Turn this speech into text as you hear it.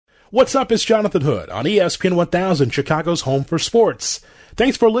What's up? It's Jonathan Hood on ESPN 1000, Chicago's home for sports.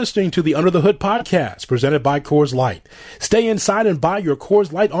 Thanks for listening to the Under the Hood podcast presented by Coors Light. Stay inside and buy your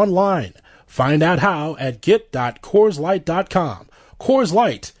Coors Light online. Find out how at get.CoorsLight.com. Coors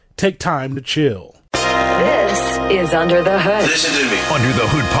Light, take time to chill. This is Under the Hood. Listen to me. Under the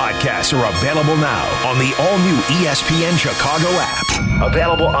Hood podcasts are available now on the all-new ESPN Chicago app.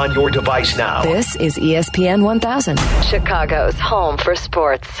 Available on your device now. This is ESPN 1000, Chicago's home for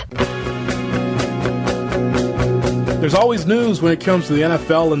sports. There's always news when it comes to the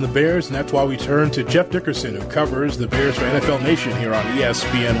NFL and the Bears, and that's why we turn to Jeff Dickerson, who covers the Bears for NFL Nation here on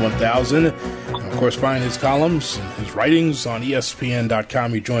ESPN 1000. And of course, find his columns and his writings on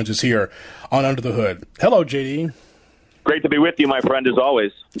ESPN.com. He joins us here on Under the Hood. Hello, JD. Great to be with you, my friend, as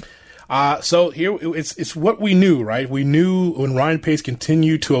always. So here, it's what we knew, right? We knew when Ryan Pace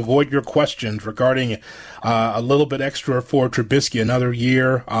continued to avoid your questions regarding a little bit extra for Trubisky another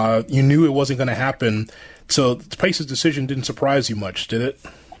year. You knew it wasn't going to happen. So Pace's decision didn't surprise you much, did it?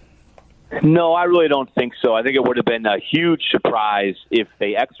 No, I really don't think so. I think it would have been a huge surprise if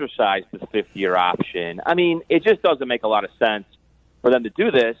they exercised the fifth-year option. I mean, it just doesn't make a lot of sense for them to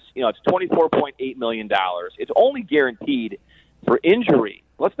do this. You know, it's $24.8 million. It's only guaranteed for injury.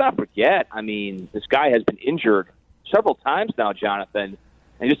 Let's not forget, I mean, this guy has been injured several times now, Jonathan,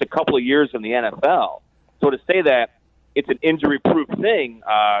 in just a couple of years in the NFL. So to say that it's an injury-proof thing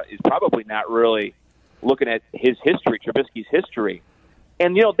is probably not really looking at his history, Trubisky's history.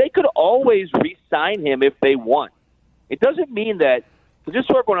 And, you know, they could always re-sign him if they want. It doesn't mean that, just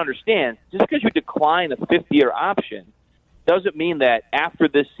so everyone understands, just because you decline a fifth-year option doesn't mean that after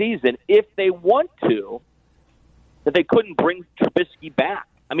this season, if they want to, that they couldn't bring Trubisky back.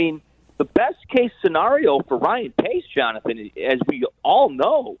 I mean, the best-case scenario for Ryan Pace, Jonathan, as we all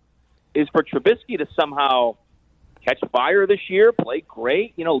know, is for Trubisky to somehow catch fire this year, play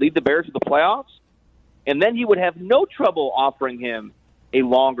great, you know, lead the Bears to the playoffs, and then he would have no trouble offering him a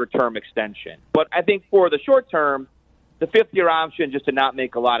longer-term extension. But I think for the short term, the fifth-year option just did not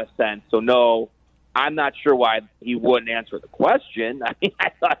make a lot of sense. So, no, I'm not sure why he wouldn't answer the question. I mean, I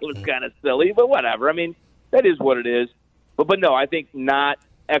thought it was kind of silly, but whatever. I mean, that is what it is. But no, I think not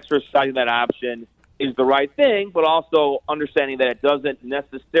exercising that option is the right thing, but also understanding that it doesn't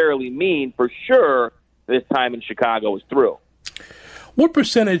necessarily mean for sure this time in Chicago is through. What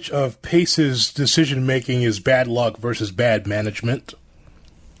percentage of Pace's decision-making is bad luck versus bad management?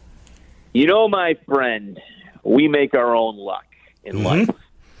 You know, my friend, we make our own luck in life.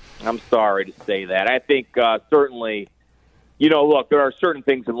 I'm sorry to say that. I think certainly, you know, look, there are certain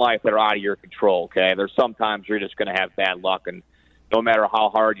things in life that are out of your control, okay? There's sometimes you're just going to have bad luck, and no matter how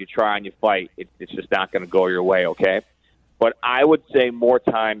hard you try and you fight, it's just not going to go your way, okay? But I would say more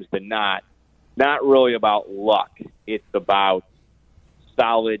times than not really about luck. It's about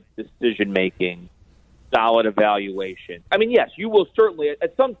solid decision-making, solid evaluation. I mean, yes, you will certainly,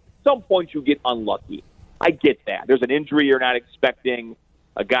 at some point you get unlucky. I get that. There's an injury you're not expecting,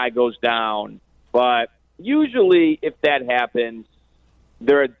 a guy goes down, but usually if that happens,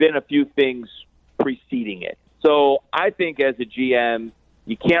 there have been a few things preceding it. So I think as a GM,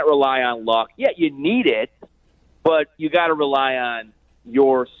 you can't rely on luck. Yeah, you need it, but you got to rely on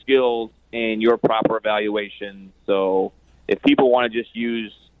your skills and your proper evaluation. So if people want to just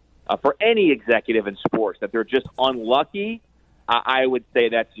use, for any executive in sports, that they're just unlucky, I would say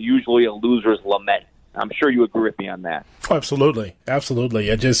that's usually a loser's lament. I'm sure you agree with me on that. Oh, absolutely.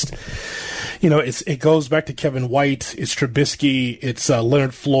 Absolutely. I just, you know, it goes back to Kevin White, it's Trubisky, it's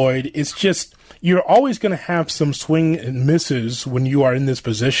Leonard Floyd. It's just, you're always going to have some swing and misses when you are in this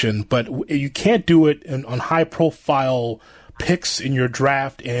position, but you can't do it on high-profile picks in your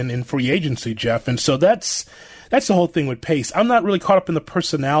draft and in free agency, Jeff. And so that's the whole thing with Pace. I'm not really caught up in the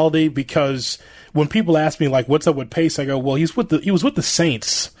personality because when people ask me, like, what's up with Pace, I go, well, he was with the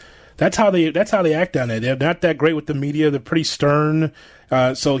Saints. That's how they act on it. They're not that great with the media. They're pretty stern.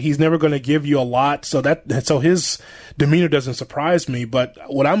 So he's never going to give you a lot. So his demeanor doesn't surprise me. But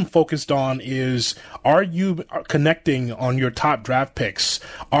what I'm focused on is, are you connecting on your top draft picks?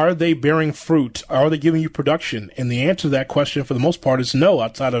 Are they bearing fruit? Are they giving you production? And the answer to that question, for the most part, is no,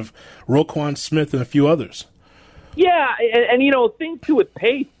 outside of Roquan Smith and a few others. Yeah, and you know, thing too with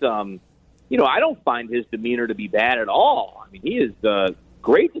Pace, you know, I don't find his demeanor to be bad at all. I mean, he is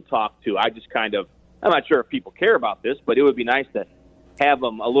great to talk to. I'm not sure if people care about this, but it would be nice to have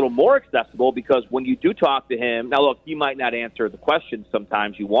him a little more accessible, because when you do talk to him, now look, he might not answer the questions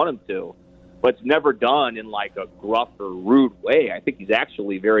sometimes you want him to, but it's never done in like a gruff or rude way. I think he's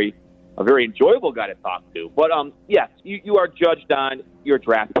actually a very enjoyable guy to talk to. But yes, you are judged on your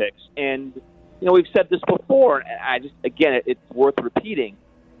draft picks, and you know, we've said this before, and it's worth repeating.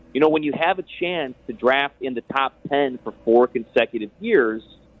 when you have a chance to draft in the top 10 for 4 consecutive years,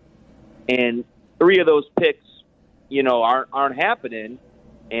 and 3 of those picks, aren't happening,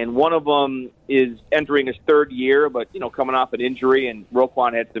 and one of them is entering his 3rd year, but, coming off an injury, and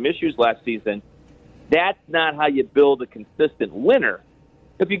Roquan had some issues last season, that's not how you build a consistent winner.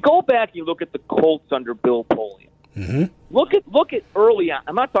 If you go back and you look at the Colts under Bill Polian, look at early on.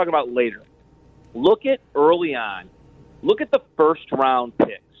 I'm not talking about later. Look at early on. Look at the first-round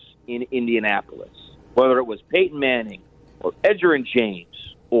picks in Indianapolis, whether it was Peyton Manning or Edgerrin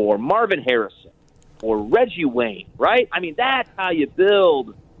James or Marvin Harrison or Reggie Wayne, right? I mean, that's how you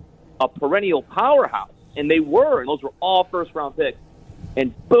build a perennial powerhouse. And they were, and those were all first-round picks.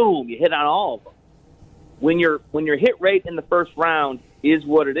 And boom, you hit on all of them. When your hit rate in the first round is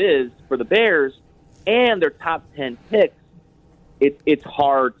what it is for the Bears and their top 10 picks, it's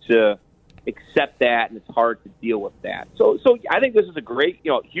hard to accept that, and it's hard to deal with that. So I think this is a great,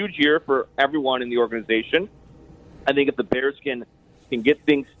 huge year for everyone in the organization. I think if the Bears can get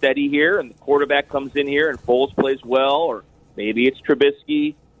things steady here, and the quarterback comes in here and Foles plays well, or maybe it's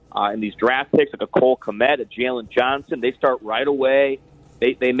Trubisky, and these draft picks like a Cole Kmet, a Jalen Johnson, they start right away.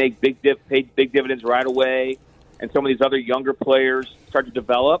 They make big dividends right away, and some of these other younger players start to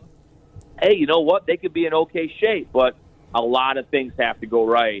develop. Hey, you know what? They could be in okay shape, but a lot of things have to go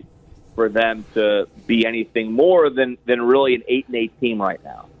right for them to be anything more than really an 8-8 team right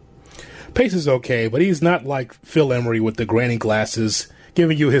now. Pace is okay, but he's not like Phil Emery with the granny glasses,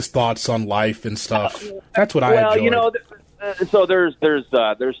 giving you his thoughts on life and stuff. That's what I enjoy. So there's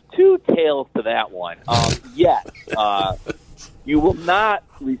 2 tales to that one. Yes, you will not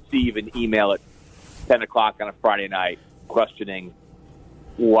receive an email at 10 o'clock on a Friday night questioning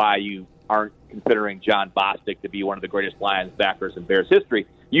why you aren't considering John Bostic to be one of the greatest Lions backers in Bears history.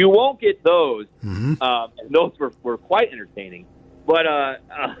 You won't get those. And those were quite entertaining. But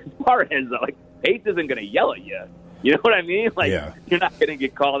as far as, Pace isn't going to yell at you. You know what I mean? You're not going to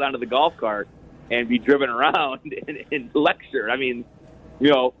get called onto the golf cart and be driven around and lectured. I mean,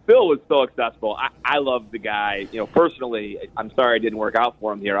 Phil was so accessible. I love the guy. Personally, I'm sorry it didn't work out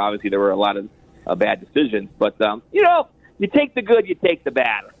for him here. Obviously, there were a lot of bad decisions. But, you take the good, you take the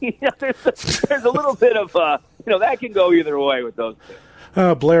bad. There's a little bit of, that can go either way with those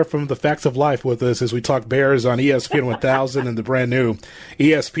two. Blair from The Facts of Life with us as we talk Bears on ESPN 1000 and the brand new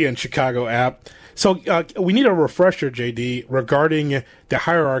ESPN Chicago app. So we need a refresher, JD, regarding the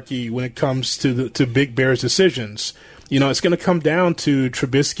hierarchy when it comes to Big Bears decisions. It's going to come down to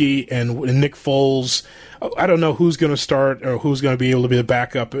Trubisky and Nick Foles. I don't know who's going to start or who's going to be able to be the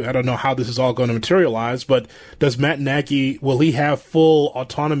backup. I don't know how this is all going to materialize, but does Matt Nagy, will he have full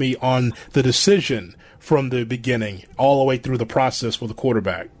autonomy on the decision from the beginning all the way through the process with the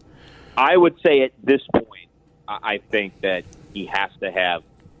quarterback? I would say at this point, I think that he has to have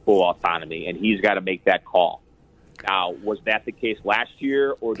full autonomy, and he's got to make that call. Now, was that the case last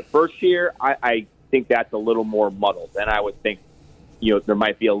year or the first year? I think that's a little more muddled, and I would think there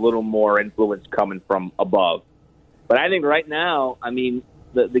might be a little more influence coming from above. But I think right now,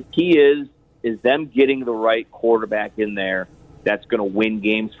 the key is them getting the right quarterback in there that's going to win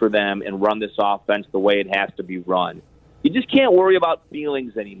games for them and run this offense the way it has to be run. You just can't worry about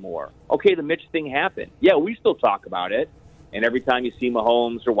feelings anymore. Okay, the Mitch thing happened. Yeah, we still talk about it. And every time you see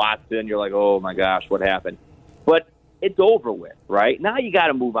Mahomes or Watson, you're like, oh, my gosh, what happened? But it's over with, right? Now you got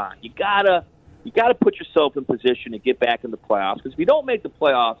to move on. You got to put yourself in position to get back in the playoffs. Because if you don't make the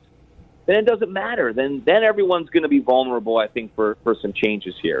playoffs, then it doesn't matter. Then everyone's going to be vulnerable, I think, for some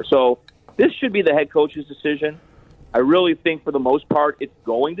changes here. So this should be the head coach's decision. I really think for the most part it's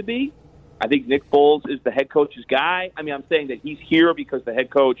going to be. I think Nick Foles is the head coach's guy. I'm saying that he's here because the head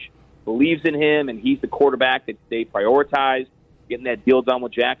coach believes in him and he's the quarterback that they prioritize, getting that deal done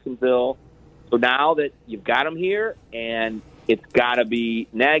with Jacksonville. So now that you've got him here, and it's got to be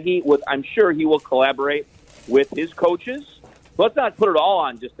Nagy, I'm sure he will collaborate with his coaches. So let's not put it all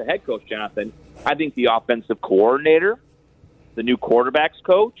on just the head coach, Jonathan. I think the offensive coordinator, the new quarterback's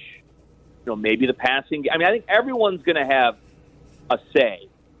coach, maybe the passing. I think everyone's going to have a say.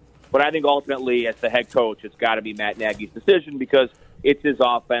 But I think ultimately, as the head coach, it's got to be Matt Nagy's decision because it's his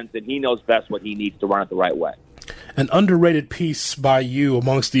offense, and he knows best what he needs to run it the right way. An underrated piece by you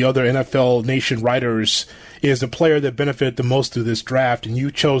amongst the other NFL Nation writers is the player that benefited the most through this draft, and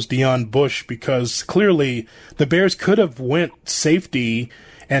you chose Deion Bush because clearly the Bears could have went safety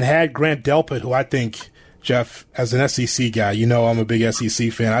and had Grant Delpit, who I think Jeff, as an SEC guy, you know I'm a big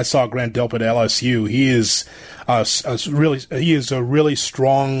SEC fan. I saw Grant Delpit at LSU. He is a really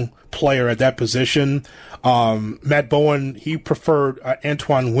strong player at that position. Matt Bowen, he preferred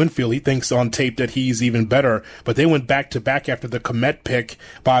Antoine Winfield. He thinks on tape that he's even better, but they went back to back after the Komet pick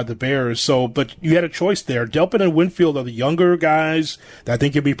by the Bears. So, but you had a choice there. Delpit and Winfield are the younger guys that I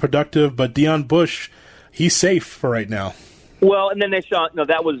think could be productive, but Deion Bush, he's safe for right now. Well, and then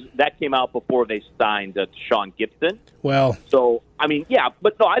that came out before they signed Deshaun Gibson. Well, so I mean, yeah,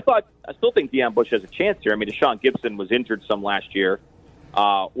 but no, I still think Deion Bush has a chance here. I mean, Deshaun Gibson was injured some last year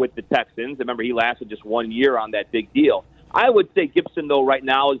with the Texans. Remember, he lasted just 1 year on that big deal. I would say Gibson, though, right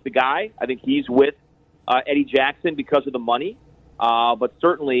now is the guy. I think he's with Eddie Jackson because of the money. But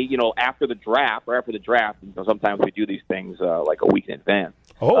certainly, after the draft, sometimes we do these things like a week in advance.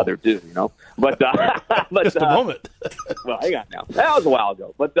 Oh, they're due, But just a moment. Well, hang on now. That was a while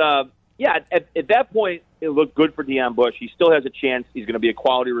ago. But yeah, at that point, it looked good for Deion Bush. He still has a chance. He's going to be a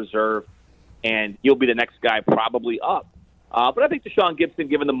quality reserve, and he'll be the next guy probably up. But I think Deshaun Gibson,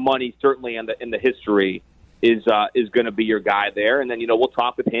 given the money, certainly in the history, is going to be your guy there. And then we'll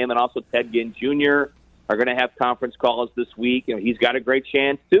talk with him, and also Ted Ginn Jr. are going to have conference calls this week. He's got a great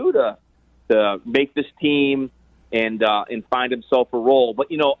chance too to make this team and find himself a role. But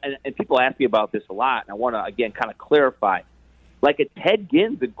and people ask me about this a lot, and I want to again kind of clarify. Like a Ted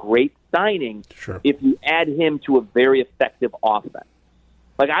Ginn's a great signing if you add him to a very effective offense.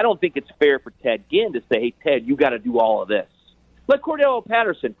 Like, I don't think it's fair for Ted Ginn to say, hey, Ted, you got to do all of this. Like Cordell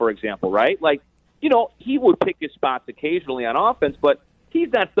Patterson, for example, right? Like, he would pick his spots occasionally on offense, but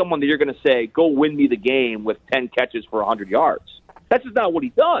he's not someone that you're going to say, go win me the game with 10 catches for 100 yards. That's just not what he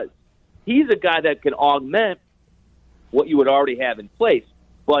does. He's a guy that can augment what you would already have in place.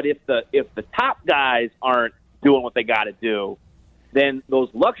 But if the top guys aren't doing what they got to do, then those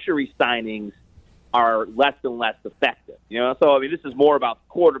luxury signings are less and less effective. So I mean, this is more about the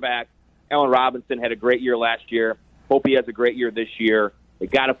quarterback. Allen Robinson had a great year last year. Hope he has a great year this year. They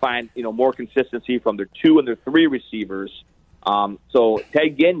got to find more consistency from their 2 and their 3 receivers. So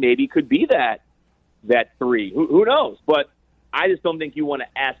Ted Ginn maybe could be that 3. Who knows? But I just don't think you want to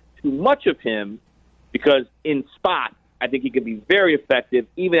ask too much of him, because in spots, I think he could be very effective.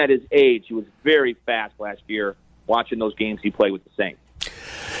 Even at his age, he was very fast last year watching those games he played with the Saints.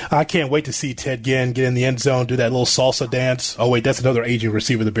 I can't wait to see Ted Ginn get in the end zone, do that little salsa dance. Oh, wait, that's another aging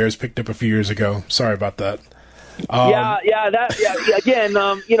receiver the Bears picked up a few years ago. Sorry about that. Again,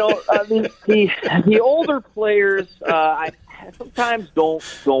 I mean, the older players, I sometimes don't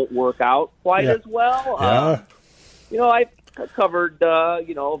work out quite as well. I covered,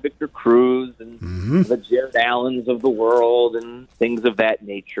 Victor Cruz and the Jared Allens of the world and things of that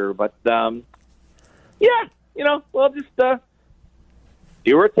nature. But, we'll just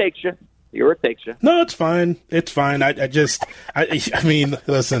see where it takes you. No, it's fine. It's fine. I mean,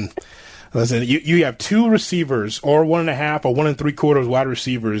 listen, you have 2 receivers, or 1.5 or 1 3/4 wide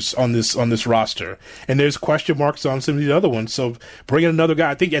receivers on this roster, and there's question marks on some of the other ones. So bring in another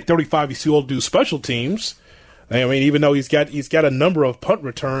guy. I think at 35 he's too old to do special teams. I mean, even though he's got a number of punt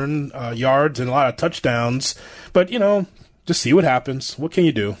return yards and a lot of touchdowns, but just see what happens. What can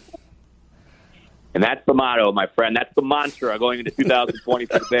you do? And that's the motto, my friend. That's the mantra going into 2020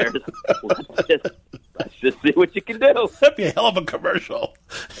 for the Bears. Let's just see what you can do. That'd be a hell of a commercial.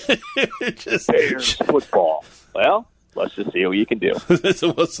 Bears football. Well, let's just see what you can do.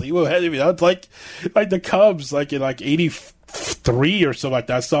 So we'll see what happens. It's like the Cubs, like in 83 or something like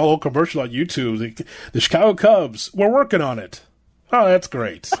that. I saw a little commercial on YouTube. The Chicago Cubs, we're working on it. Oh, that's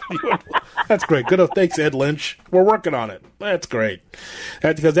great. That's great. Good. Thanks, Ed Lynch. We're working on it. That's great.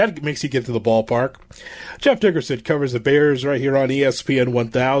 Because that makes you get to the ballpark. Jeff Dickerson covers the Bears right here on ESPN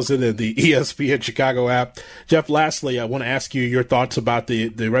 1000 and the ESPN Chicago app. Jeff, lastly, I want to ask you your thoughts about the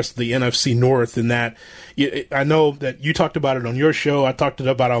rest of the NFC North, and that I know that you talked about it on your show. I talked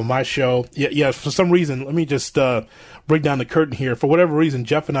about it on my show. Yeah, for some reason, let me just break down the curtain here. For whatever reason,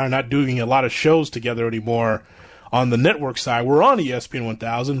 Jeff and I are not doing a lot of shows together anymore. On the network side, we're on ESPN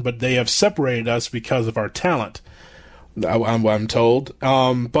 1000, but they have separated us because of our talent, I'm told.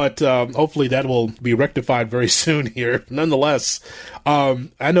 But hopefully that will be rectified very soon here. Nonetheless,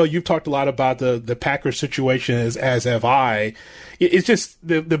 I know you've talked a lot about the Packers situation, as have I. It's just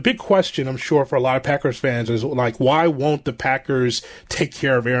the big question, I'm sure, for a lot of Packers fans is, like, why won't the Packers take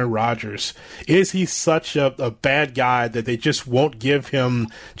care of Aaron Rodgers? Is he such a bad guy that they just won't give him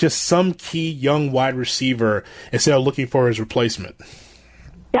just some key young wide receiver instead of looking for his replacement?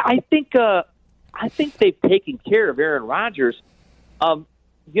 Yeah, I think they've taken care of Aaron Rodgers. You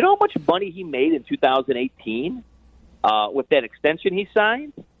know how much money he made in 2018 with that extension he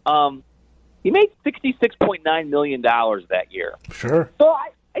signed? He made $66.9 million that year. Sure. So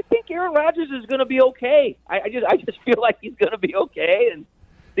I think Aaron Rodgers is going to be okay. I just feel like he's going to be okay, and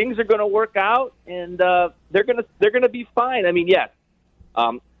things are going to work out, and they're going to be fine. I mean, yes,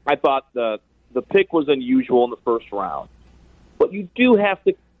 I thought the pick was unusual in the first round, but you have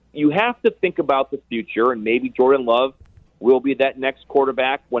to think about the future, and maybe Jordan Love will be that next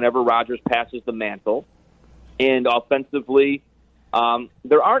quarterback whenever Rodgers passes the mantle. And offensively,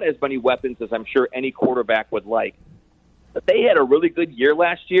 there aren't as many weapons as I'm sure any quarterback would like. But they had a really good year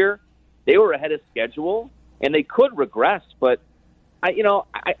last year. They were ahead of schedule, and they could regress. But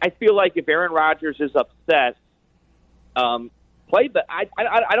I feel like if Aaron Rodgers is upset, play. But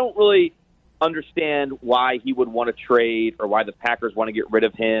I don't really understand why he would want to trade or why the Packers want to get rid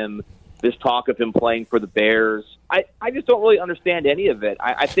of him. This talk of him playing for the Bears, I just don't really understand any of it.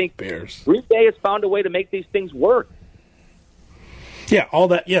 I think Bears. Green Bay has found a way to make these things work. Yeah, all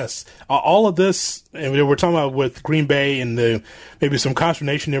that, yes. All of this, and we're talking about with Green Bay and maybe some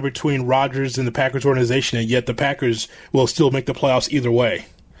consternation there between Rodgers and the Packers organization, and yet the Packers will still make the playoffs either way.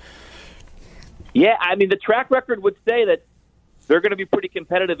 Yeah, I mean, the track record would say that they're going to be pretty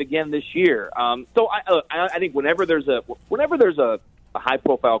competitive again this year. So I think whenever there's a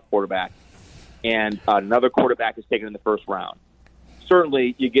high-profile quarterback and another quarterback is taken in the first round,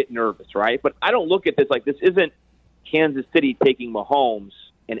 certainly you get nervous, right? But I don't look at this like this isn't Kansas City taking Mahomes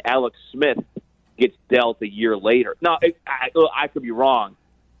and Alex Smith gets dealt a year later. Now, I could be wrong,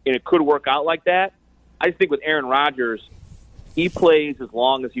 and it could work out like that. I just think with Aaron Rodgers, he plays as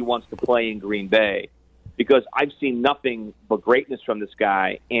long as he wants to play in Green Bay because I've seen nothing but greatness from this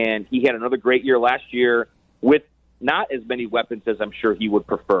guy, and he had another great year last year with not as many weapons as I'm sure he would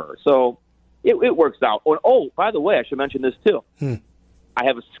prefer. So it works out. Oh, by the way, I should mention this too. I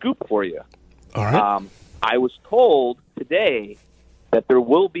have a scoop for you. All right. I was told today that there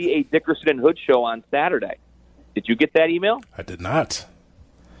will be a Dickerson and Hood show on Saturday. Did you get that email? I did not.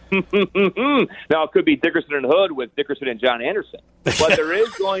 Now, it could be Dickerson and Hood with Dickerson and John Anderson. But there is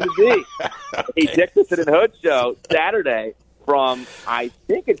going to be a Dickerson and Hood show Saturday from, I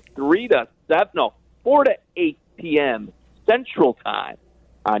think it's 4 to 8 p.m. Central Time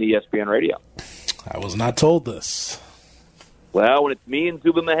on ESPN Radio. I was not told this. Well, when it's me and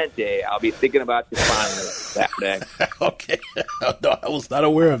Zuba Mahente, I'll be thinking about you finally Saturday. Okay. No, I was not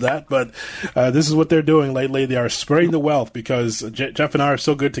aware of that, but this is what they're doing lately. They are spreading the wealth because Jeff and I are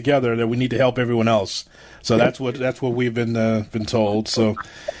so good together that we need to help everyone else. So that's what we've been told. So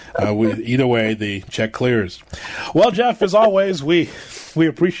either way, the check clears. Well, Jeff, as always, we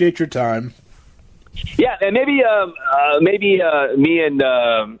appreciate your time. Yeah, and maybe me and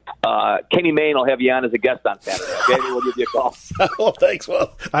Kenny Mayne will have you on as a guest on Saturday. Okay, we'll give you a call. Well, thanks.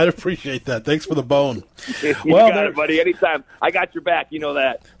 Well, I'd appreciate that. Thanks for the bone. You got it, buddy. Anytime. I got your back. You know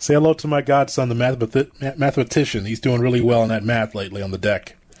that. Say hello to my godson, the mathematician. He's doing really well in that math lately on the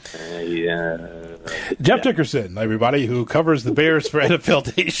deck. Jeff Dickerson, everybody, who covers the Bears for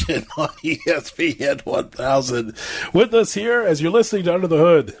NFL Nation on ESPN 1000. With us here as you're listening to Under the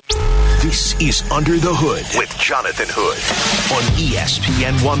Hood. This is Under the Hood with Jonathan Hood on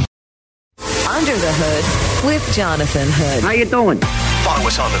ESPN 1. Under the Hood with Jonathan Hood. How you doing? Follow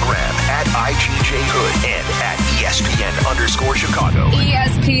us on the gram at IGJ Hood and at ESPN_Chicago.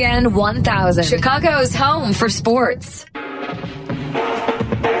 ESPN 1000, Chicago's home for sports.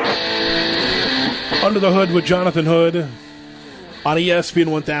 Under the Hood with Jonathan Hood on ESPN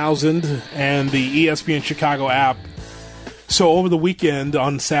 1000 and the ESPN Chicago app. So over the weekend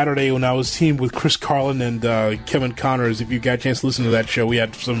on Saturday when I was teamed with Chris Carlin and Kevin Connors, if you got a chance to listen to that show, we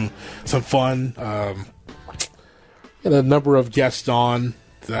had some fun. Had a number of guests on,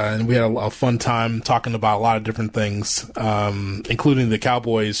 and we had a fun time talking about a lot of different things, including the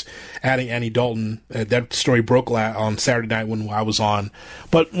Cowboys adding Andy Dalton. That story broke on Saturday night when I was on.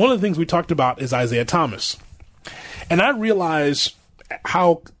 But one of the things we talked about is Isaiah Thomas. And I realized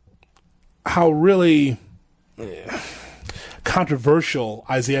how really controversial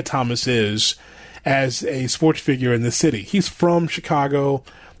Isaiah Thomas is as a sports figure in the city. He's from Chicago.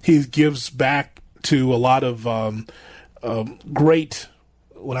 He gives back to a lot of great,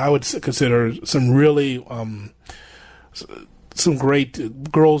 what I would consider some really some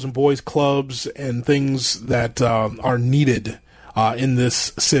great girls and boys clubs and things that are needed in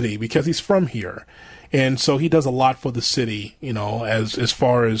this city because he's from here. And so he does a lot for the city, as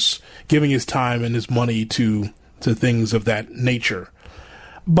far as giving his time and his money to things of that nature.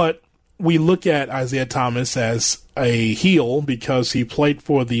 But we look at Isaiah Thomas as a heel because he played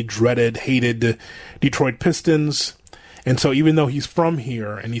for the dreaded, hated Detroit Pistons. And so even though he's from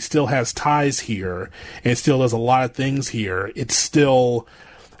here and he still has ties here and still does a lot of things here, it's still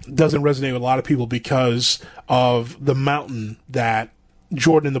doesn't resonate with a lot of people because of the mountain that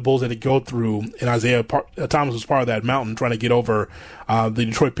Jordan and the Bulls had to go through, and Isaiah Thomas was part of that mountain trying to get over the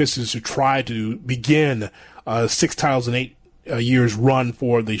Detroit Pistons to try to begin 6 titles in 8 years run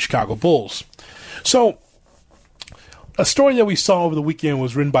for the Chicago Bulls. So a story that we saw over the weekend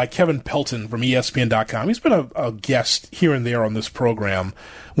was written by Kevin Pelton from ESPN.com. He's been a guest here and there on this program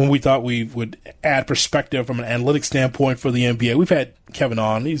when we thought we would add perspective from an analytic standpoint for the NBA. We've had Kevin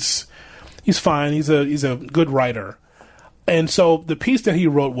on. He's fine. He's a good writer. And so the piece that he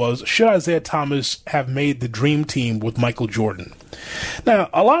wrote was, should Isaiah Thomas have made the dream team with Michael Jordan? Now,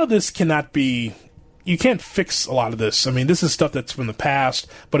 a lot of this cannot be, you can't fix a lot of this. I mean, this is stuff that's from the past,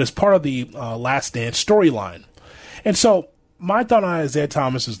 but it's part of the Last Dance storyline. And so my thought on Isaiah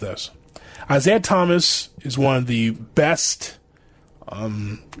Thomas is this. Isaiah Thomas is one of the best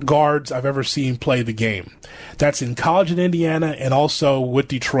guards I've ever seen play the game. That's in college in Indiana and also with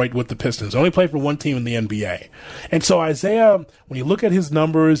Detroit with the Pistons. Only played for one team in the NBA. And so Isaiah, when you look at his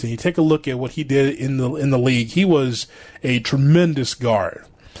numbers and you take a look at what he did in the league, he was a tremendous guard.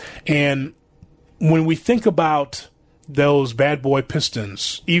 And when we think about those bad boy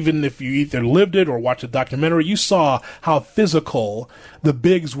Pistons, even if you either lived it or watched a documentary, you saw how physical the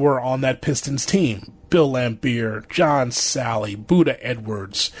bigs were on that Pistons team. Bill Laimbeer, John Sally, Buda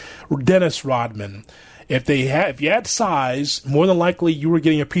Edwards, Dennis Rodman. If you had size, more than likely you were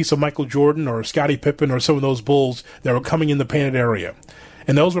getting a piece of Michael Jordan or Scottie Pippen or some of those Bulls that were coming in the painted area.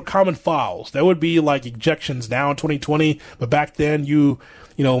 And those were common fouls. That would be like ejections now in 2020, but back then you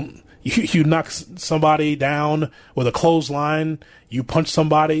knock somebody down with a clothesline, you punch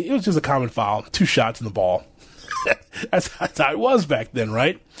somebody, it was just a common foul. 2 shots in the ball. That's how it was back then,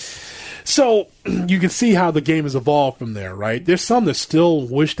 right? So you can see how the game has evolved from there, right? There's some that still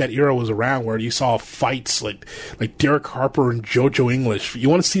wish that era was around where you saw fights like Derek Harper and JoJo English. You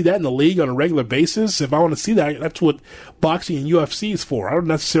want to see that in the league on a regular basis? If I want to see that, that's what boxing and UFC is for. I don't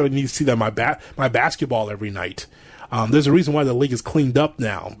necessarily need to see that in my basketball every night. There's a reason why the league is cleaned up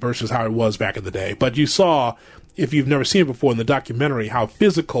now versus how it was back in the day. But you saw, if you've never seen it before in the documentary, how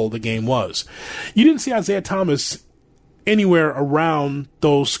physical the game was. You didn't see Isaiah Thomas anywhere around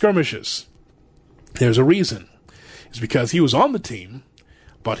those skirmishes. There's a reason. It's because he was on the team,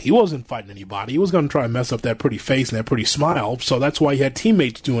 but he wasn't fighting anybody. He was going to try and mess up that pretty face and that pretty smile, so that's why he had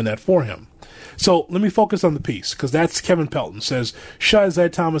teammates doing that for him. So let me focus on the piece, because that's Kevin Pelton says, should Isaiah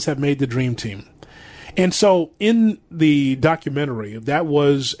Thomas have made the dream team? And so in the documentary, that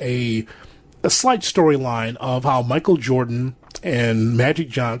was a slight storyline of how Michael Jordan and Magic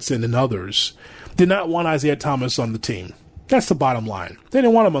Johnson and others did not want Isaiah Thomas on the team. That's the bottom line. They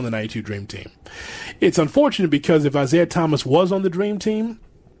didn't want him on the 92 Dream Team. It's unfortunate because if Isaiah Thomas was on the Dream Team,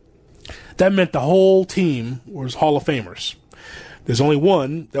 that meant the whole team was Hall of Famers. There's only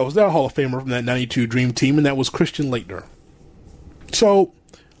one that was not a Hall of Famer from that 92 Dream Team, and that was Christian Laettner. So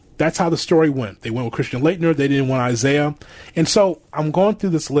that's how the story went. They went with Christian Laettner. They didn't want Isaiah. And so I'm going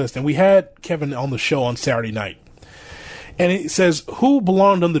through this list, and we had Kevin on the show on Saturday night. And it says, who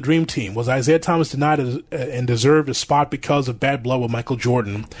belonged on the Dream Team? Was Isaiah Thomas denied and deserved a spot because of bad blood with Michael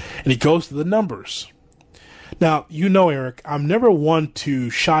Jordan? And he goes to the numbers. Now, you know, Eric, I'm never one to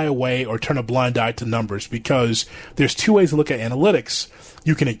shy away or turn a blind eye to numbers because there's 2 ways to look at analytics.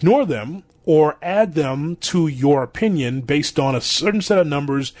 You can ignore them or add them to your opinion based on a certain set of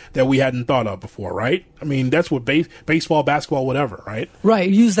numbers that we hadn't thought of before, right? I mean, that's what baseball, basketball, whatever, right? Right.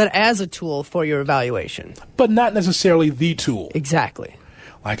 Use that as a tool for your evaluation. But not necessarily the tool. Exactly.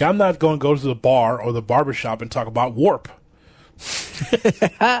 Like, I'm not going to go to the bar or the barbershop and talk about warp.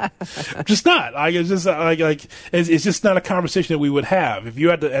 Just not. It's just not a conversation that we would have if you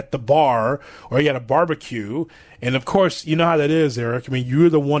had at the bar or you had a barbecue. And of course, you know how that is, Eric. I mean, you're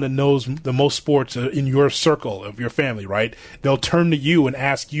the one that knows the most sports in your circle of your family, right? They'll turn to you and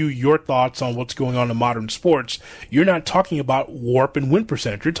ask you your thoughts on what's going on in modern sports. You're not talking about warp and win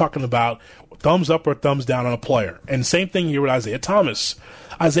percentage. You're talking about thumbs up or thumbs down on a player. And same thing here with Isaiah Thomas.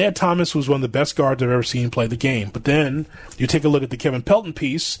 Isaiah Thomas was one of the best guards I've ever seen play the game. But then you take a look at the Kevin Pelton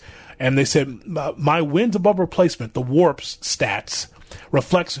piece, and they said, my wins above replacement, the WARP's stats,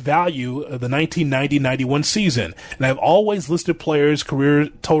 reflects value of the 1990-91 season. And I've always listed players' career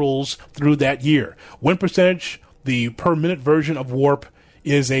totals through that year. Win percentage, the per-minute version of WARP,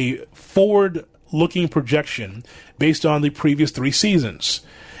 is a forward-looking projection based on the previous 3 seasons.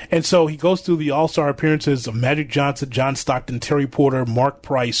 And so he goes through the all-star appearances of Magic Johnson, John Stockton, Terry Porter, Mark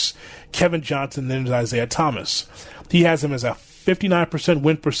Price, Kevin Johnson, and then Isaiah Thomas. He has him as a 59%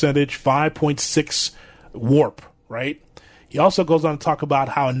 win percentage, 5.6 WARP, right? He also goes on to talk about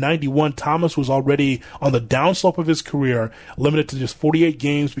how in 91, Thomas was already on the downslope of his career, limited to just 48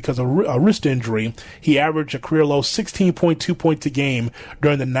 games because of a wrist injury. He averaged a career low 16.2 points a game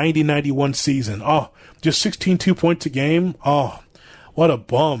during the 90-91 season. Oh, just 16.2 points a game? Oh, what a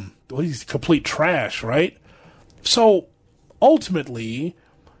bum. He's complete trash, right? So, ultimately,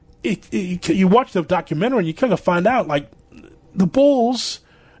 you watch the documentary and you kind of find out, like, the Bulls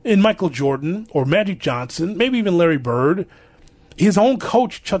and Michael Jordan or Magic Johnson, maybe even Larry Bird, his own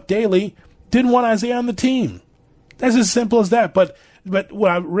coach, Chuck Daly, didn't want Isiah on the team. That's as simple as that. But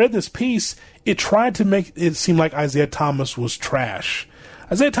when I read this piece, it tried to make it seem like Isiah Thomas was trash.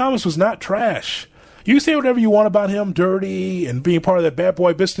 Isiah Thomas was not trash. You say whatever you want about him, dirty, and being part of that bad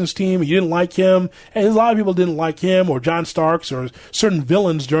boy business team, you didn't like him, and a lot of people didn't like him or John Starks or certain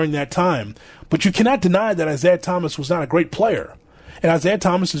villains during that time. But you cannot deny that Isiah Thomas was not a great player. And Isiah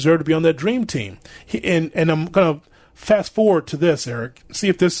Thomas deserved to be on that dream team. And I'm going to fast forward to this, Eric, see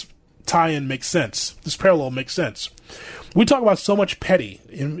if this tie-in makes sense. This parallel makes sense. We talk about so much petty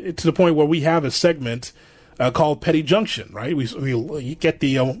to the point where we have a segment called Petty Junction, right? We get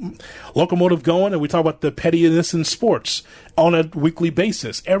the locomotive going, and we talk about the pettiness in sports on a weekly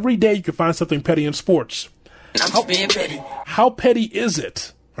basis. Every day you can find something petty in sports. How petty is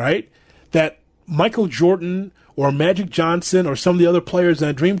it, right, that Michael Jordan or Magic Johnson or some of the other players in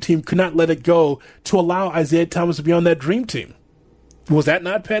that dream team could not let it go to allow Isiah Thomas to be on that dream team? Was that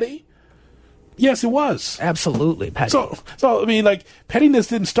not petty? Yes, it was. Absolutely petty. So I mean, like, pettiness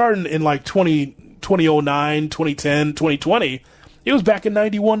didn't start in like 2009, 2010, 2020. It was back in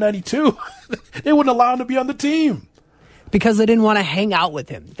 91, 92. They wouldn't allow him to be on the team. Because they didn't want to hang out with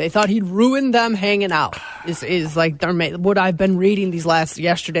him. They thought he'd ruin them hanging out. Is like what I've been reading these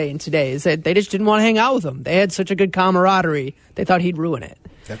yesterday and today is that they just didn't want to hang out with him. They had such a good camaraderie. They thought he'd ruin it.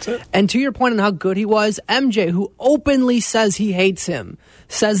 That's it. And to your point on how good he was, MJ, who openly says he hates him,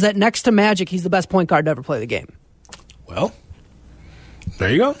 says that next to Magic, he's the best point guard to ever play the game. Well,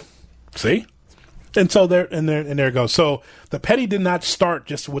 there you go. See? And so there it goes. So the petty did not start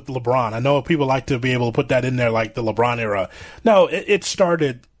just with LeBron. I know people like to be able to put that in there like the LeBron era. No, it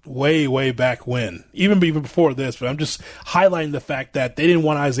started way, way back when, even before this. But I'm just highlighting the fact that they didn't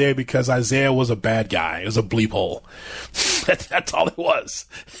want Isiah because Isiah was a bad guy. It was a bleep hole. That's all it was.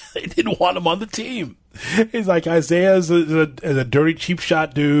 They didn't want him on the team. It's like Isiah is a dirty, cheap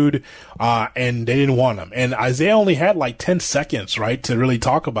shot dude, and they didn't want him. And Isiah only had like 10 seconds, right, to really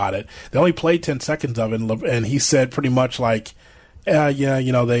talk about it. They only played 10 seconds of it, and he said pretty much like, I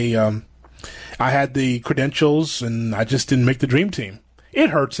had the credentials, and I just didn't make the dream team. It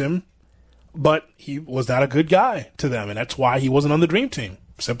hurts him, but he was not a good guy to them, and that's why he wasn't on the dream team.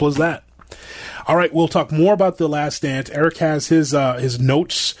 Simple as that. All right, we'll talk more about The Last Dance. Eric has his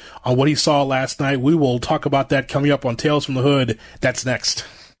notes on what he saw last night. We will talk about that coming up on Tales from the Hood. That's next.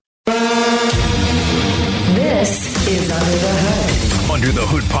 This is Under the Hood. Under the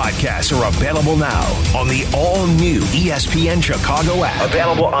Hood podcasts are available now on the all-new ESPN Chicago app.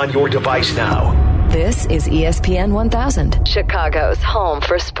 Available on your device now. This is ESPN 1000, Chicago's home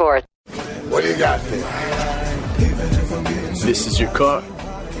for sports. What do you got there? This is your car.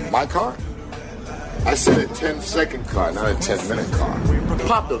 My car? I said a 10-second car, not a 10-minute car.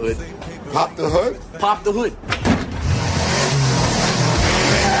 Pop the hood. Pop the hood? Pop the hood.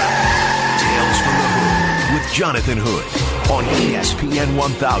 Tales from the Hood with Jonathan Hood on ESPN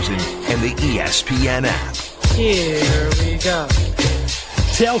 1000 and the ESPN app. Here we go.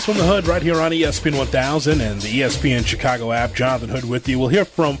 Tales from the Hood right here on ESPN 1000 and the ESPN Chicago app. Jonathan Hood with you. We'll hear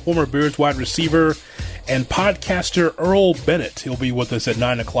from former Bears wide receiver and podcaster Earl Bennett. He'll be with us at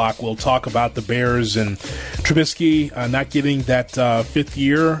 9 o'clock. We'll talk about the Bears and Trubisky not getting that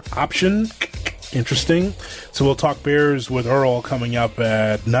fifth-year option. Interesting. So we'll talk Bears with Earl coming up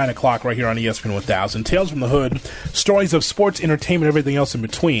at 9 o'clock right here on ESPN 1000. Tales from the Hood, stories of sports, entertainment, everything else in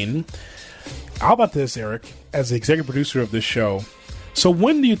between. How about this, Eric, as the executive producer of this show? So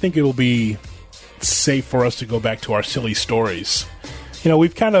when do you think it'll be safe for us to go back to our silly stories? You know,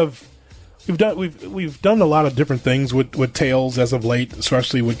 we've done a lot of different things with Tales as of late,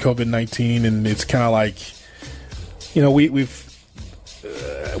 especially with COVID-19, and it's kind of like, you know, we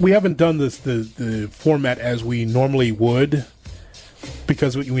haven't done the format as we normally would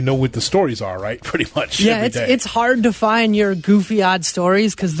because we know what the stories are, right? Pretty much. Yeah, it's hard to find your goofy odd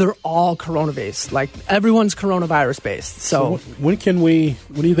stories because they're all corona based. Like everyone's coronavirus based. So when do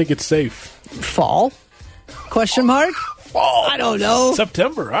you think it's safe? Fall? Question mark? Fall. I don't know.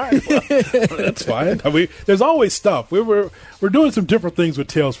 September. All right. Well, that's fine. I mean, there's always stuff. We're doing some different things with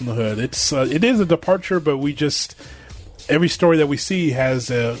Tales from the Hood. It is a departure, but we just every story that we see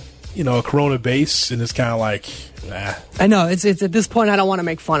has a Corona base, and it's kind of like, I know it's at this point I don't want to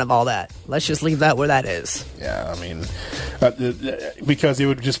make fun of all that. Let's just leave that where that is. Yeah, I mean, because it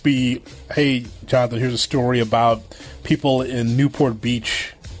would just be, hey, Jonathan, here's a story about people in Newport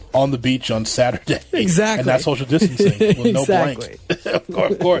Beach on the beach on Saturday. Exactly. And that's social distancing with no Exactly. blank.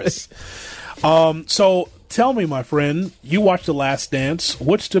 Of course. So tell me, my friend, you watched The Last Dance.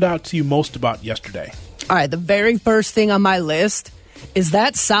 What stood out to you most about yesterday? All right, the very first thing on my list is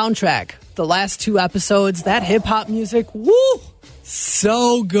that soundtrack. The last 2 episodes, that hip-hop music, woo,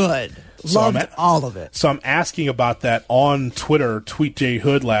 so good. Loved all of it. So I'm asking about that on Twitter, Tweet J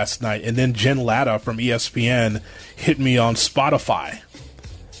Hood last night, and then Jen Latta from ESPN hit me on Spotify.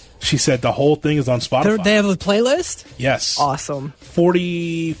 She said the whole thing is on Spotify. They have a playlist? Yes. Awesome.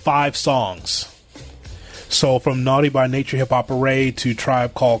 45 songs. So from Naughty by Nature, Hip Hop Parade to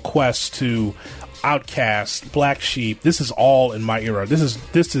Tribe Called Quest to Outkast, Black Sheep. This is all in my era.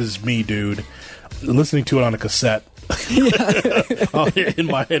 This is me, dude. Listening to it on a cassette. in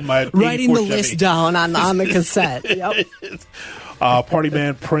my writing the Chevy. list down on the cassette. Yep. Party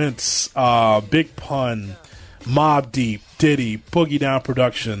Man Prince, Big Pun, Mobb Deep, Diddy, Boogie Down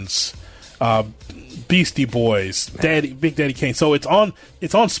Productions, Beastie Boys, Big Daddy Kane. So it's on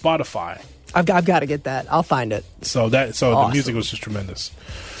Spotify. I've got to get that. I'll find it. So Awesome. The music was just tremendous.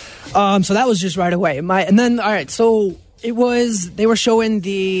 So that was just right away. And then all right, so they were showing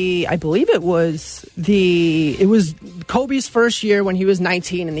I believe it was Kobe's first year when he was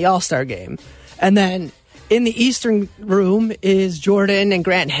 19 in the All-Star game. And then in the Eastern room is Jordan and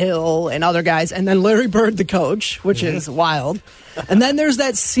Grant Hill and other guys, and then Larry Bird, the coach, which is wild. And then there's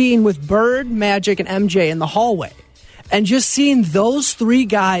that scene with Bird, Magic, and MJ in the hallway. And just seeing those 3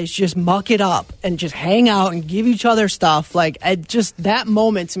 guys just muck it up and just hang out and give each other stuff, like, just that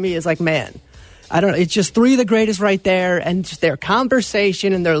moment to me is like, man, I don't know. It's just 3 of the greatest right there, and just their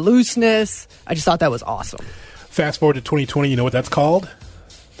conversation and their looseness. I just thought that was awesome. Fast forward to 2020, you know what that's called?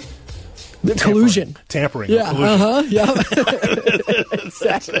 Collusion. Tampering. Yeah. Collusion. Yeah.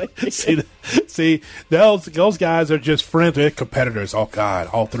 Exactly. See, those guys are just friends. They're competitors. Oh God,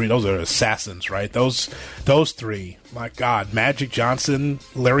 all 3. Those are assassins, right? Those 3. My God, Magic Johnson,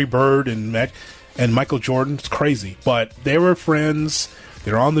 Larry Bird, and Michael Jordan. It's crazy, but they were friends.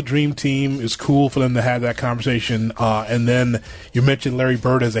 They're on the dream team. It's cool for them to have that conversation. And then you mentioned Larry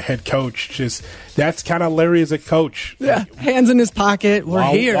Bird as a head coach. That's kind of Larry as a coach. Yeah, hands in his pocket. We're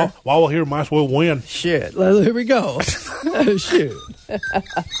here. While we're here, might as well win. Shit, here we go. Shoot.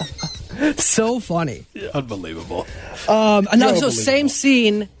 So funny. Unbelievable. So same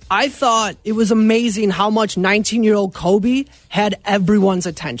scene. I thought it was amazing how much 19-year-old Kobe had everyone's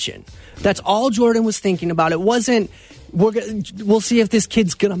attention. That's all Jordan was thinking about. It wasn't, we'll see if this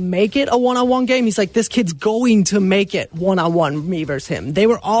kid's going to make it a one-on-one game. He's like, this kid's going to make it one-on-one, me versus him. They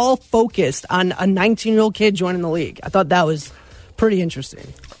were all focused on a 19-year-old kid joining the league. I thought that was pretty interesting.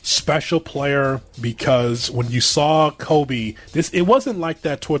 Special player, because when you saw Kobe, it wasn't like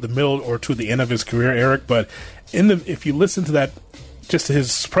that toward the middle or to the end of his career, Eric, but if you listen to that, just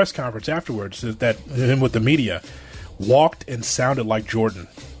his press conference afterwards, that him with the media walked and sounded like Jordan.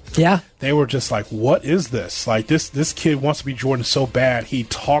 Yeah. They were just like, what is this? Like, this kid wants to be Jordan so bad. He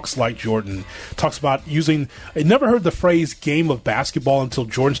talks like Jordan. Talks about using... I never heard the phrase game of basketball until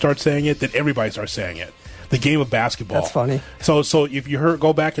Jordan started saying it. Then everybody starts saying it. The game of basketball. That's funny. So if you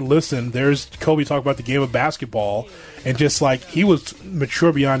go back and listen, there's Kobe talk about the game of basketball. And just like, he was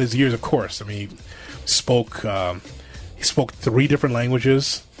mature beyond his years, of course. I mean, he spoke 3 different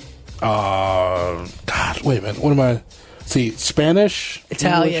languages. God, wait a minute. What am I... See, Spanish,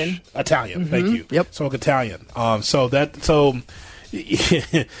 Italian, English, Italian. Thank you. Yep. Spoke Italian. So the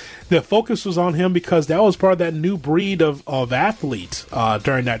focus was on him because that was part of that new breed of athlete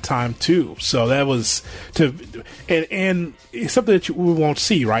during that time too. So that was and it's something that we won't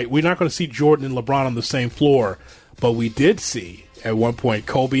see. Right, we're not going to see Jordan and LeBron on the same floor, but we did see at one point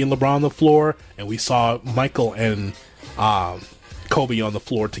Kobe and LeBron on the floor, and we saw Michael and Kobe on the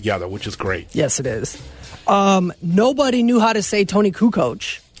floor together, which is great. Yes, it is. Nobody knew how to say Tony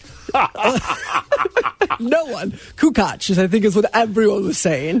Kukoc. No one. Kukoc, I think, is what everyone was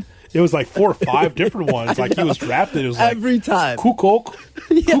saying. It was like 4 or 5 different ones. Like he was drafted. It was like every time. Kukoc,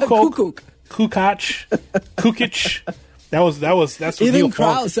 Yeah, Kukoc, Kukoc, Kukic. That's what Even Neil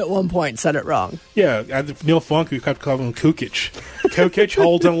Krause Funk. at one point said it wrong. Yeah, Neil Funk, who kept calling him Kukic. Kukic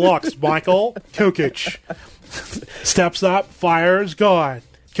holds and looks. Michael Kukic steps up, fires, gone.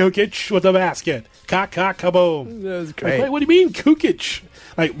 Kukic with the basket. Cock, kaboom. That was great. Like, wait, what do you mean, Kukic?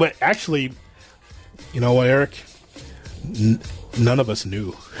 Like, but actually, you know what, Eric? none of us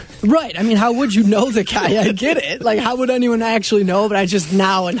knew. Right. I mean, how would you know the guy? I get it. Like, how would anyone actually know? But I just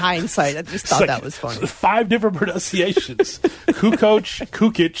now, in hindsight, I just thought that was funny. 5 different pronunciations. Kukoc,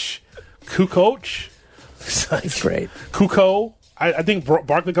 Kukic, Kukoc. It's great. Kuko. I think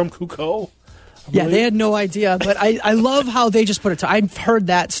Barkley come Kuko. Yeah, they had no idea, but I love how they just put it. I've heard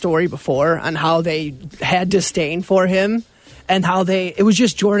that story before on how they had disdain for him and how it was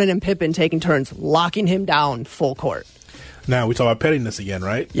just Jordan and Pippen taking turns locking him down full court. Now we talk about pettiness again,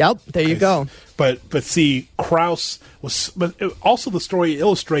 right? Yep, there you go. But see, Krause was. But also the story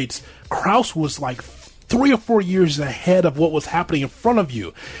illustrates Krause was like 3 or 4 years ahead of what was happening in front of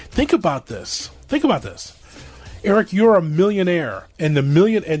you. Think about this. Eric, you're a millionaire, and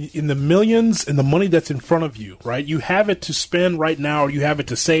in the millions and the money that's in front of you, right? You have it to spend right now, or you have it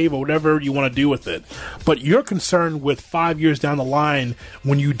to save, or whatever you want to do with it. But you're concerned with 5 years down the line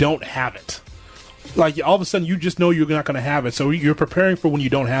when you don't have it. Like, all of a sudden, you just know you're not going to have it, so you're preparing for when you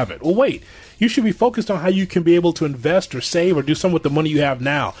don't have it. Well, wait. You should be focused on how you can be able to invest or save or do something with the money you have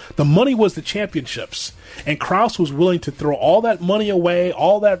now. The money was the championships, and Krause was willing to throw all that money away,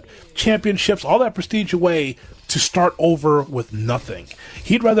 all that championships, all that prestige away to start over with nothing.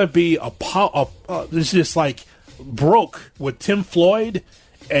 He'd rather be just like broke with Tim Floyd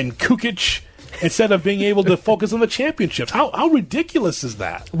and Kukic instead of being able to focus on the championships. How ridiculous is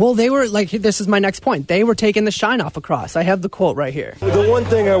that? Well, they were like, this is my next point. They were taking the shine off of Krause. I have the quote right here. The one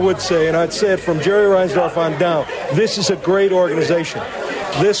thing I would say, and I'd say it from Jerry Reinsdorf on down, this is a great organization.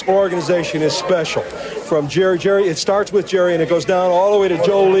 This organization is special. From Jerry, it starts with Jerry and it goes down all the way to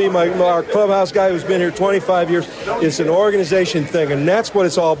Joe Lee, our clubhouse guy who's been here 25 years. It's an organization thing, and that's what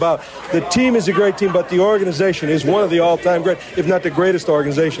it's all about. The team is a great team, but the organization is one of the all-time great, if not the greatest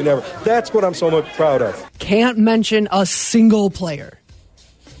organization ever. That's what I'm so much proud of. Can't mention a single player.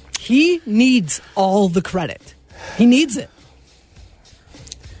 He needs all the credit. He needs it.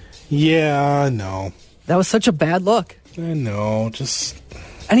 Yeah, I know. That was such a bad look. I know,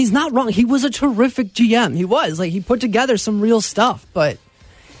 And he's not wrong. He was a terrific GM. He was. Like, he put together some real stuff, but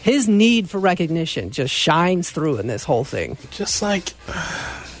his need for recognition just shines through in this whole thing. Just like,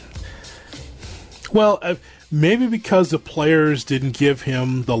 well, maybe because the players didn't give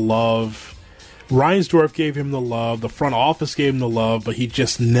him the love. Reinsdorf gave him the love. The front office gave him the love, but he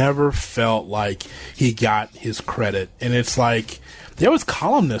just never felt like he got his credit. And it's like, there was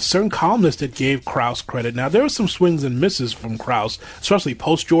certain columnists that gave Krause credit. Now, there were some swings and misses from Krause, especially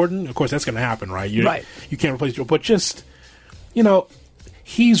post-Jordan. Of course, that's going to happen, right? Right. You can't replace Jordan. But just,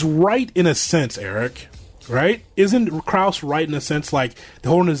 he's right in a sense, Eric, right? Isn't Krause right in a sense like the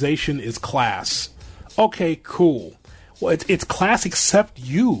organization is class? Okay, cool. Well, it's class except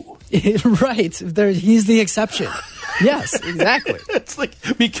you. Right. He's the exception. Yes, exactly. It's like,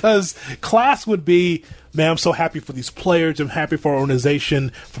 because class would be, man, I'm so happy for these players. I'm happy for our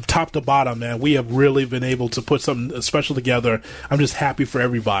organization from top to bottom, man. We have really been able to put something special together. I'm just happy for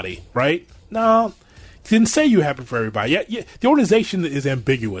everybody, right? No, didn't say you're happy for everybody. Yeah, the organization is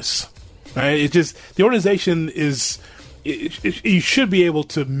ambiguous, right? It's just, the organization is, you should be able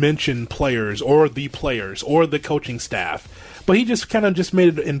to mention players or the coaching staff. But he just kind of just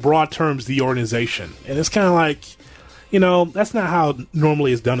made it in broad terms the organization. And it's kind of like, that's not how it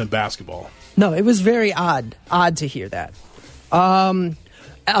normally is done in basketball. No, it was very odd to hear that.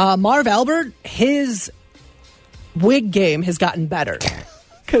 Marv Albert, his wig game has gotten better.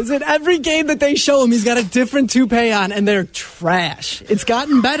 Because in every game that they show him, he's got a different toupee on, and they're trash. It's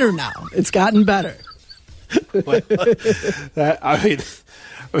gotten better now. It's gotten better. That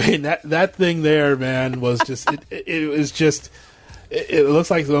thing there, man, was just it was just. It looks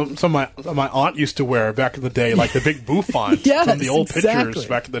like some of my aunt used to wear back in the day, like the big bouffant yes, from the old exactly. pictures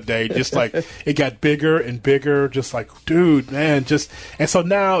back in the day. Just like it got bigger and bigger, just like, dude, man, and so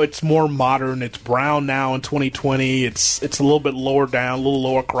now it's more modern. It's brown now in 2020. It's a little bit lower down, a little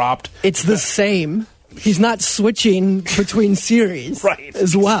lower cropped. It's the same. He's not switching between series right.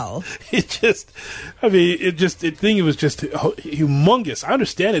 as well. It thing was just humongous. I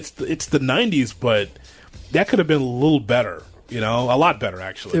understand it's the 90s, but that could have been a little better. A lot better,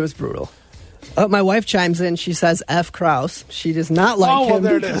 actually. It was brutal. My wife chimes in. She says, F. Krause. She does not like him.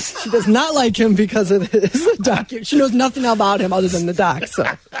 There it is. She does not like him because of his document. She knows nothing about him other than the doc. So.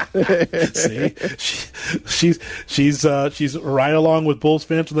 See? She's right along with Bulls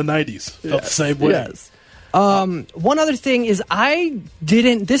fans from the 90s. Felt the same way. Yes. One other thing is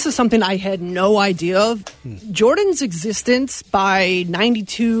this is something I had no idea of. Jordan's existence by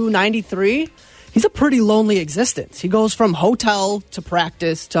 92, 93, he's a pretty lonely existence. He goes from hotel to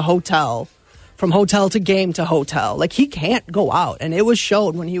practice to hotel, from hotel to game to hotel. Like, he can't go out. And it was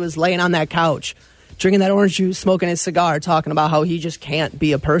showed when he was laying on that couch drinking that orange juice, smoking his cigar, talking about how he just can't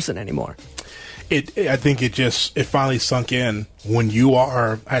be a person anymore. I think it finally sunk in when you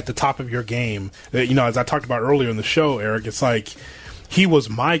are at the top of your game. As I talked about earlier in the show, Eric, it's like he was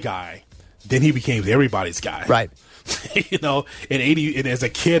my guy, then he became everybody's guy. Right. In 80, and as a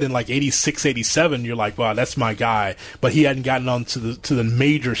kid in like 86, 87, you're like, wow, that's my guy. But he hadn't gotten on to the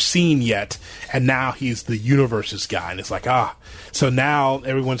major scene yet, and now he's the universe's guy. And it's like, so now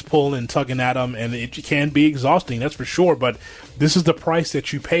everyone's pulling and tugging at him, and it can be exhausting, that's for sure. But this is the price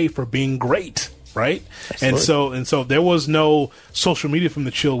that you pay for being great. Right. Absolutely. And so there was no social media from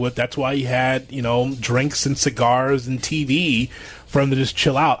the chill with. That's why he had, drinks and cigars and TV for him to just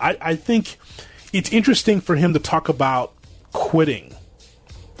chill out. I think it's interesting for him to talk about quitting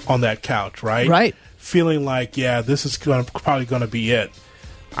on that couch. Right. Right. Feeling like, this is probably going to be it.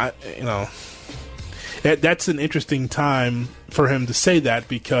 That's an interesting time for him to say that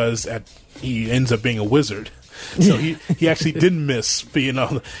because he ends up being a Wizard. So he actually didn't miss being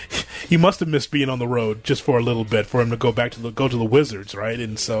on. He must have missed being on the road just for a little bit for him to go back to the Wizards, right?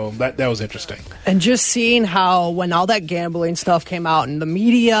 And so that was interesting. And just seeing how when all that gambling stuff came out and the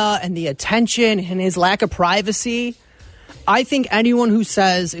media and the attention and his lack of privacy, I think anyone who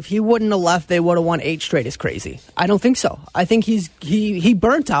says if he wouldn't have left, they would have won 8 straight is crazy. I don't think so. I think he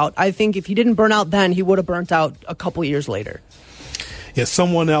burnt out. I think if he didn't burn out then, he would have burnt out a couple years later. Yeah,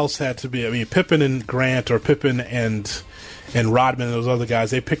 someone else had to be. I mean, Pippen and Grant, or Pippen and Rodman, and those other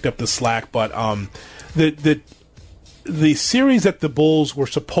guys, they picked up the slack. But the series that the Bulls were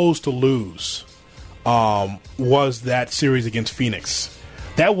supposed to lose was that series against Phoenix.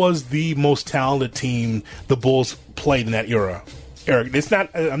 That was the most talented team the Bulls played in that era. Eric, it's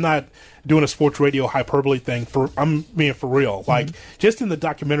not. I'm not doing a sports radio hyperbole thing. I'm being for real. Like, just in the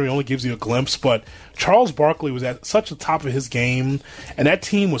documentary only gives you a glimpse, but Charles Barkley was at such the top of his game, and that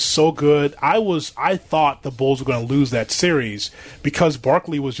team was so good. I thought the Bulls were going to lose that series because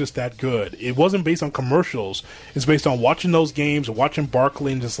Barkley was just that good. It wasn't based on commercials. It's based on watching those games, watching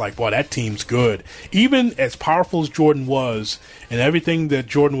Barkley, and just like, boy, that team's good. Even as powerful as Jordan was and everything that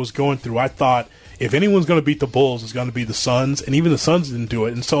Jordan was going through, I thought, if anyone's going to beat the Bulls, it's going to be the Suns, and even the Suns didn't do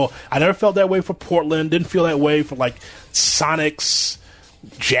it. And so I never felt that way for Portland, didn't feel that way for like Sonics,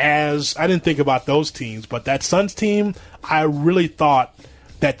 Jazz. I didn't think about those teams, but that Suns team, I really thought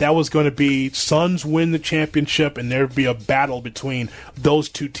that was going to be Suns win the championship and there'd be a battle between those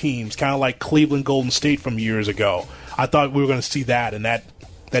two teams, kind of like Cleveland Golden State from years ago. I thought we were going to see that, and that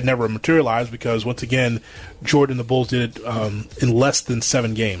never materialized because, once again, Jordan and the Bulls did it in less than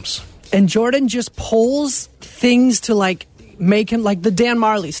 7 games. And Jordan just pulls things to like make him like the Dan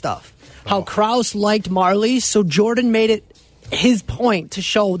Marley stuff. How Krause liked Marley, so Jordan made it his point to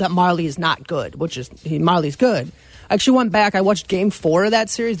show that Marley is not good, Marley's good. I actually went back, I watched game 4 of that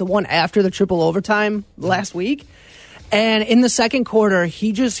series, the one after the triple overtime last week. And in the second quarter,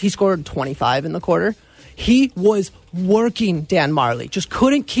 he scored 25 in the quarter. He was working Dan Marley, just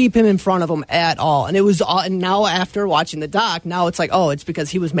couldn't keep him in front of him at all. And it was, and now after watching the doc, now it's like, it's because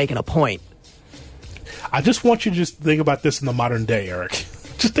he was making a point. I just want you to just think about this in the modern day, Eric.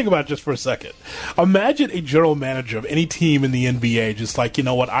 Just think about it just for a second. Imagine a general manager of any team in the NBA just like, you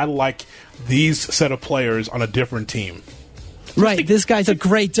know what, I like these set of players on a different teim. Right, this guy's a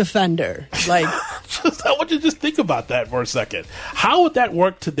great defender. Like, I want you to just think about that for a second. How would that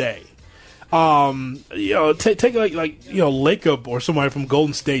work today? Take like Lacob or somebody from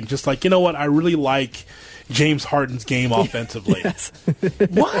Golden State, and just like, you know what, I really like James Harden's game offensively.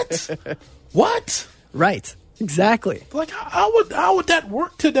 What? Right, exactly. Like, how would that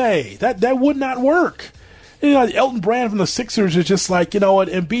work today? That would not work. Elton Brand from the Sixers is just like, you know what,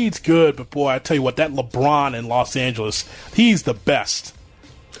 Embiid's good, but boy, I tell you what, that LeBron in Los Angeles, he's the best.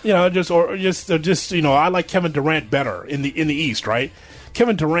 I like Kevin Durant better in the East, right?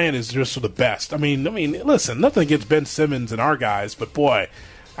 Kevin Durant is just the best. I mean, listen, nothing against Ben Simmons and our guys, but boy,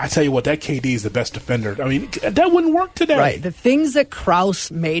 I tell you what, that KD is the best defender. I mean, that wouldn't work today. Right. The things that Krause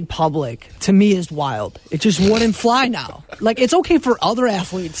made public, to me, is wild. It just wouldn't fly now. Like, it's okay for other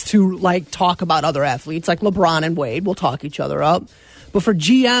athletes to, like, talk about other athletes, like LeBron and Wade will talk each other up. But for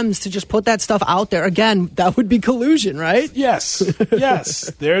GMs to just put that stuff out there, again, that would be collusion, right? Yes.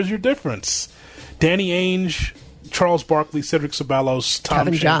 There's your difference. Danny Ainge, Charles Barkley, Cedric Ceballos, Tom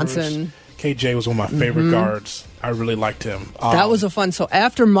Kevin Chambers. Johnson. KJ was one of my favorite guards. I really liked him. That was a fun. So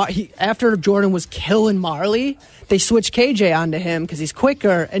after Jordan was killing Marley, they switched KJ onto him because he's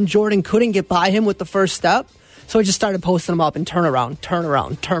quicker, and Jordan couldn't get by him with the first step. So he just started posting him up and turn around.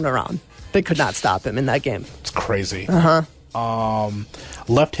 They could not stop him in that game. It's crazy.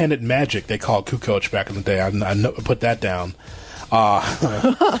 Left-handed magic, they called Kukoc back in the day. I put that down.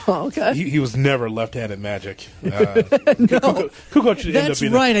 Okay. He was never left-handed Magic. Kukoc should end up That's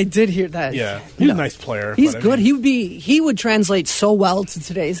being right. I did hear that. Yeah, he's a nice player. He's but, good. He would translate so well to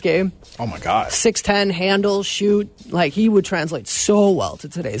today's game. Oh my God. 6'10", handle, shoot. Like, he would translate so well to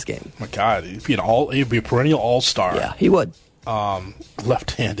today's game. Oh my God, he'd be a perennial all-star. Yeah, he would.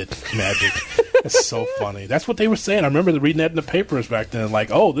 Left-handed Magic. It's so funny. That's what they were saying. I remember reading that in the papers back then.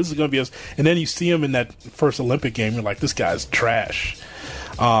 Like, oh, this is going to be and then you see him in that first Olympic game. You're like, this guy's trash.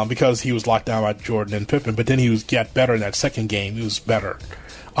 Because he was locked down by Jordan and Pippen. But then he got better in that second game. He was better.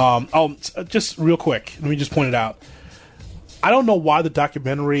 Just real quick, let me just point it out. I don't know why the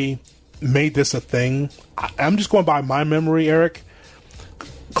documentary made this a thing. I'm just going by my memory, Eric.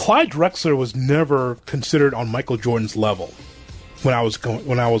 Clyde Drexler was never considered on Michael Jordan's level when I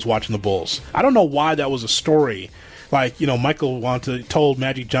was watching the Bulls. I don't know why that was a story. Like, Michael told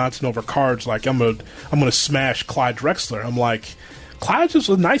Magic Johnson over cards, like, I'm gonna smash Clyde Drexler. I'm like, Clyde's just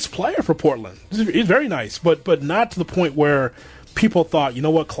a nice player for Portland. He's very nice, but not to the point where people thought, you know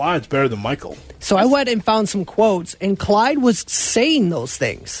what, Clyde's better than Michael. So I went and found some quotes, and Clyde was saying those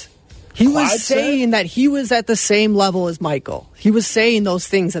things. He was saying that he was at the same level as Michael. He was saying those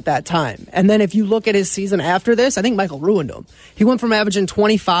things at that time. And then if you look at his season after this, I think Michael ruined him. He went from averaging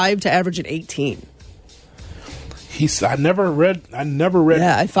 25 to averaging 18. I never read.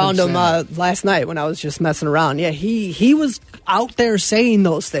 Yeah, I found him last night when I was just messing around. Yeah, he was out there saying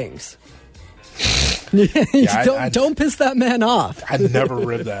those things. Don't piss that man off. I never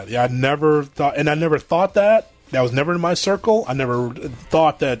read that. Yeah, I never thought that. That was never in my circle. I never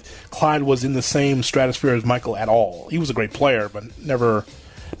thought that Clyde was in the same stratosphere as Michael at all. He was a great player, but never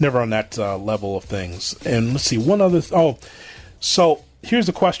on that level of things. And let's see, one other. So here's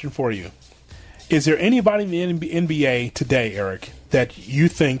a question for you: is there anybody in the NBA today, Eric, that you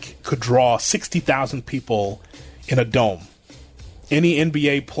think could draw 60,000 people in a dome? Any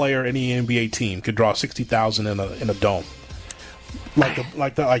NBA player, any NBA team could draw 60,000 in a dome.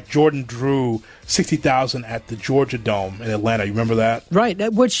 Like Jordan drew 60,000 at the Georgia Dome in Atlanta. You remember that?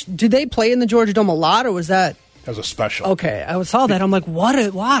 Right. Which did they play in the Georgia Dome a lot, or was that? That was a special. Okay, I saw that. I'm like,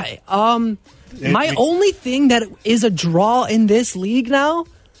 what? Why? My only thing that is a draw in this league now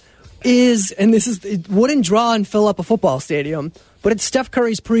is, and it wouldn't draw and fill up a football stadium, but it's Steph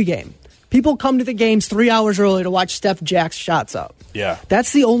Curry's pregame. People come to the games 3 hours early to watch Steph jack shots up. Yeah,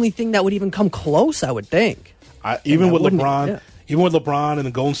 that's the only thing that would even come close, I would think. Even with LeBron and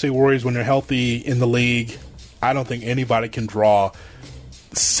the Golden State Warriors, when they're healthy in the league, I don't think anybody can draw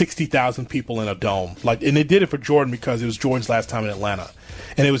 60,000 people in a dome. And they did it for Jordan because it was Jordan's last time in Atlanta,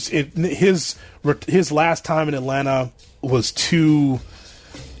 and his last time in Atlanta was the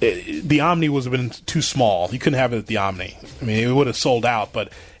Omni would have been too small. You couldn't have it at the Omni. I mean, it would have sold out,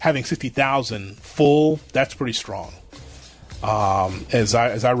 but having 60,000 full, that's pretty strong. As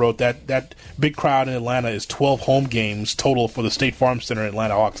I wrote, that big crowd in Atlanta is 12 home games total for the State Farm Center in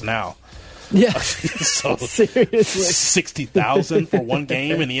Atlanta Hawks now. Yeah. So seriously, 60,000 for one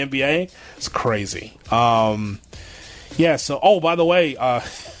game in the NBA? It's crazy. Yeah. So, by the way, I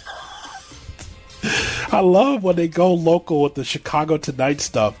love when they go local with the Chicago Tonight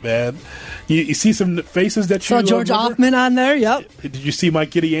stuff, man. You see some faces that you saw George remember? Hoffman on there. Yep. Did you see Mike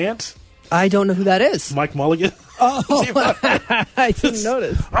Giddy Ant? I don't know who that is. Mike Mulligan. Oh, I didn't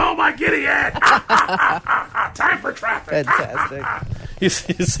notice. Oh, my Giddy Ant! Time for traffic. Fantastic. You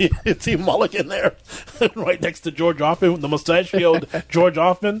see Mulligan there, right next to George Hoffman, the mustachioed George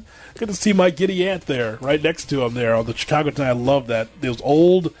Hoffman. Good to see Mike Giddy Ant there, right next to him there on the Chicago Tonight. I love that. Those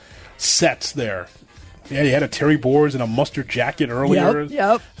old sets there. Yeah, he had a Terry Boers and a mustard jacket earlier.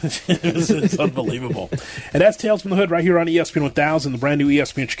 Yep. It's unbelievable. And that's Tales from the Hood right here on ESPN 1000, the brand new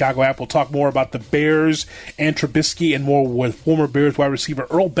ESPN Chicago app. We'll talk more about the Bears and Trubisky and more with former Bears wide receiver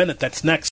Earl Bennett. That's next.